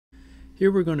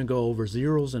Here we're going to go over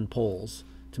zeros and poles.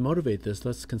 To motivate this,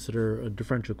 let's consider a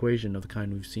differential equation of the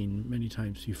kind we've seen many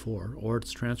times before, or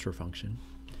its transfer function.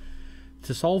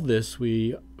 To solve this,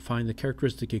 we find the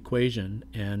characteristic equation,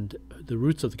 and the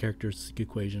roots of the characteristic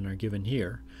equation are given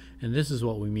here. And this is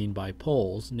what we mean by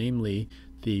poles, namely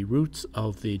the roots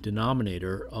of the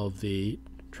denominator of the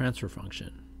transfer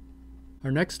function.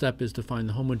 Our next step is to find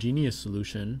the homogeneous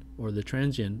solution, or the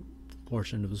transient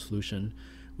portion of the solution,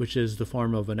 which is the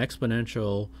form of an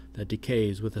exponential that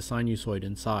decays with a sinusoid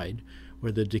inside,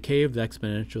 where the decay of the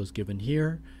exponential is given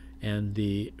here and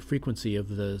the frequency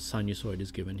of the sinusoid is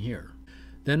given here.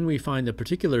 Then we find the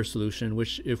particular solution,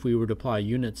 which if we were to apply a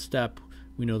unit step,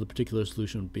 we know the particular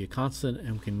solution would be a constant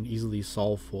and we can easily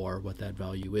solve for what that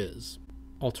value is.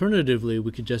 Alternatively,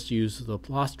 we could just use the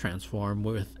Laplace transform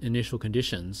with initial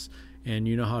conditions, and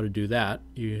you know how to do that.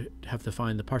 You have to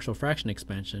find the partial fraction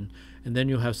expansion, and then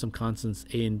you'll have some constants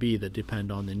a and b that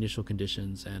depend on the initial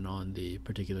conditions and on the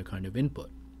particular kind of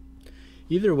input.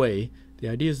 Either way, the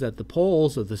idea is that the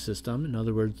poles of the system, in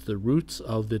other words, the roots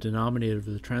of the denominator of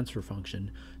the transfer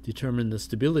function, determine the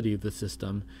stability of the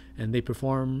system, and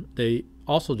they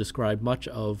also describe much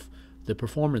of the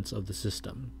performance of the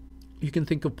system. You can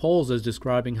think of poles as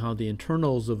describing how the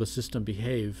internals of a system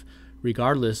behave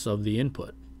regardless of the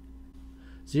input.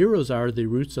 Zeros are the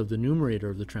roots of the numerator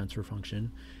of the transfer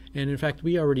function, and in fact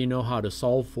we already know how to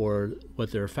solve for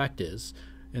what their effect is,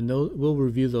 and we'll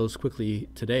review those quickly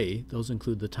today. Those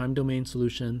include the time domain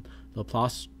solution, the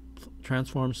Laplace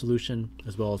transform solution,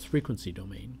 as well as frequency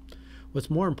domain.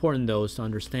 What's more important though is to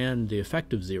understand the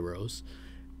effect of zeros,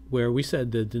 where we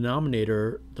said the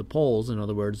denominator, the poles, in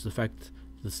other words, affect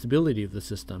the stability of the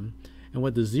system, and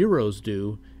what the zeros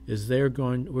do is we're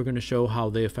going to show how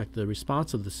they affect the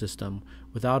response of the system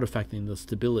without affecting the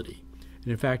stability.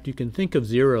 And in fact, you can think of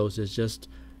zeros as just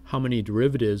how many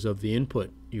derivatives of the input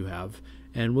you have,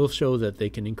 and we'll show that they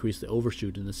can increase the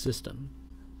overshoot in the system.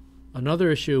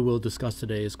 Another issue we'll discuss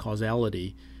today is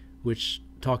causality, which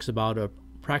talks about a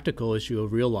practical issue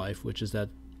of real life, which is that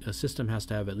a system has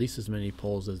to have at least as many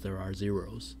poles as there are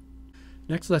zeros.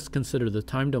 Next, let's consider the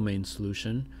time domain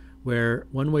solution, where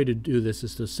one way to do this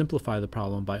is to simplify the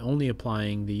problem by only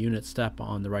applying the unit step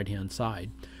on the right-hand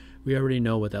side. We already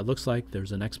know what that looks like.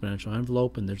 There's an exponential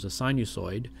envelope and there's a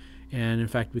sinusoid, and in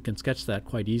fact we can sketch that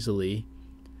quite easily.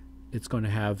 It's going to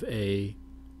have a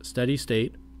steady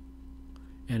state,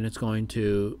 and it's going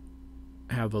to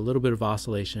have a little bit of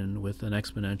oscillation with an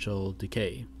exponential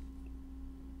decay.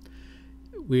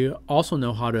 We also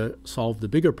know how to solve the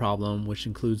bigger problem, which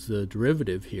includes the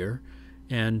derivative here,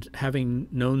 and having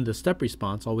known the step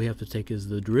response, all we have to take is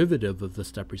the derivative of the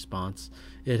step response.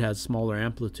 It has smaller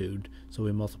amplitude, so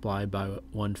we multiply by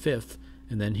 1/5,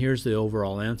 and then here's the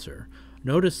overall answer.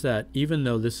 Notice that even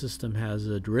though this system has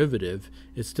a derivative,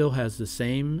 it still has the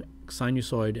same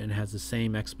sinusoid and has the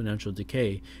same exponential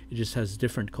decay. It just has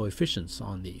different coefficients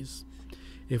on these.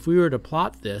 If we were to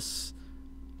plot this,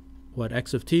 what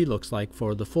x of t looks like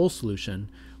for the full solution,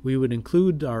 we would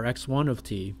include our x1 of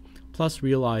t, plus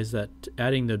realize that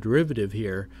adding the derivative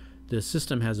here, the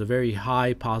system has a very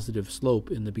high positive slope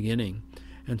in the beginning.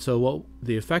 And so what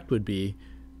the effect would be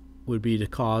to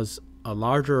cause a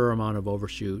larger amount of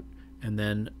overshoot and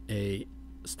then a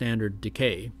standard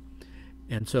decay.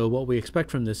 And so what we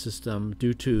expect from this system,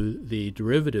 due to the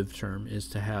derivative term, is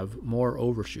to have more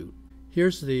overshoot.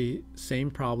 Here's the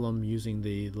same problem using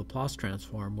the Laplace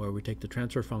transform, where we take the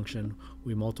transfer function,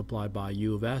 we multiply by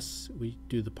u of s, we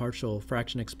do the partial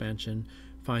fraction expansion,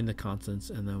 find the constants,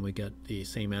 and then we get the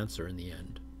same answer in the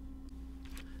end.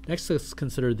 Next, let's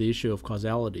consider the issue of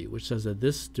causality, which says that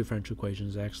this differential equation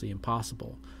is actually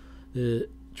impossible. The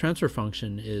transfer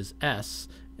function is s,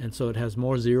 and so it has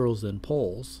more zeros than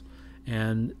poles.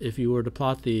 And if you were to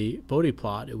plot the Bode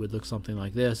plot, it would look something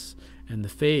like this, and the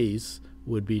phase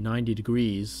would be 90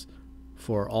 degrees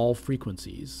for all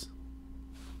frequencies.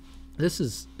 This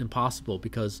is impossible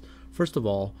because, first of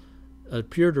all, a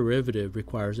pure derivative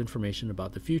requires information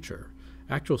about the future.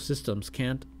 Actual systems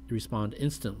can't respond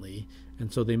instantly,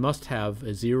 and so they must have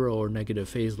a zero or negative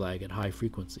phase lag at high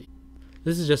frequency.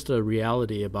 This is just a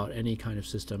reality about any kind of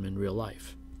system in real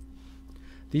life.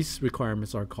 These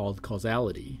requirements are called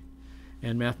causality.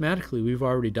 And mathematically, we've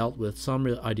already dealt with some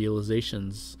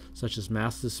idealizations, such as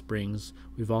massless springs.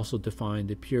 We've also defined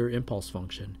the pure impulse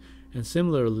function. And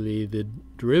similarly, the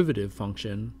derivative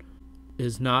function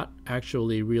is not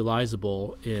actually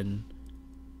realizable in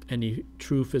any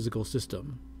true physical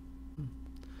system.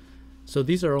 So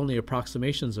these are only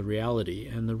approximations of reality,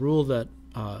 and the rule that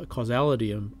causality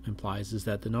implies is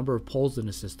that the number of poles in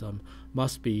a system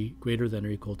must be greater than or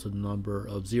equal to the number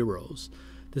of zeros.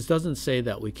 This doesn't say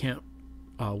that we can't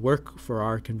work for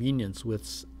our convenience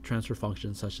with transfer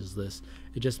functions such as this.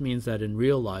 It just means that in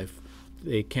real life,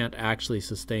 they can't actually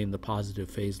sustain the positive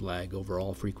phase lag over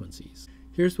all frequencies.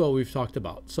 Here's what we've talked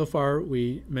about. So far,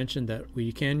 we mentioned that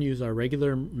we can use our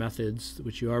regular methods,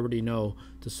 which you already know,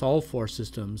 to solve for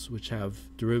systems which have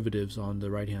derivatives on the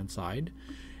right-hand side.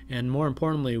 And more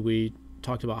importantly, we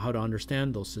talked about how to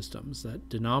understand those systems. That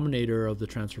denominator of the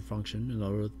transfer function, in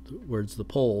other words, the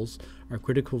poles, are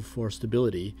critical for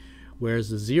stability, whereas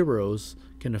the zeros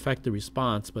can affect the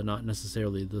response but not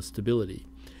necessarily the stability.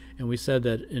 And we said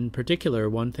that in particular,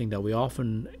 one thing that we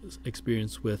often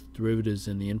experience with derivatives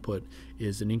in the input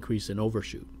is an increase in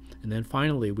overshoot. And then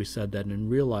finally, we said that in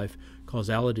real life,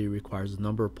 causality requires the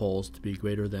number of poles to be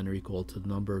greater than or equal to the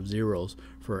number of zeros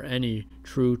for any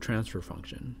true transfer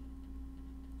function.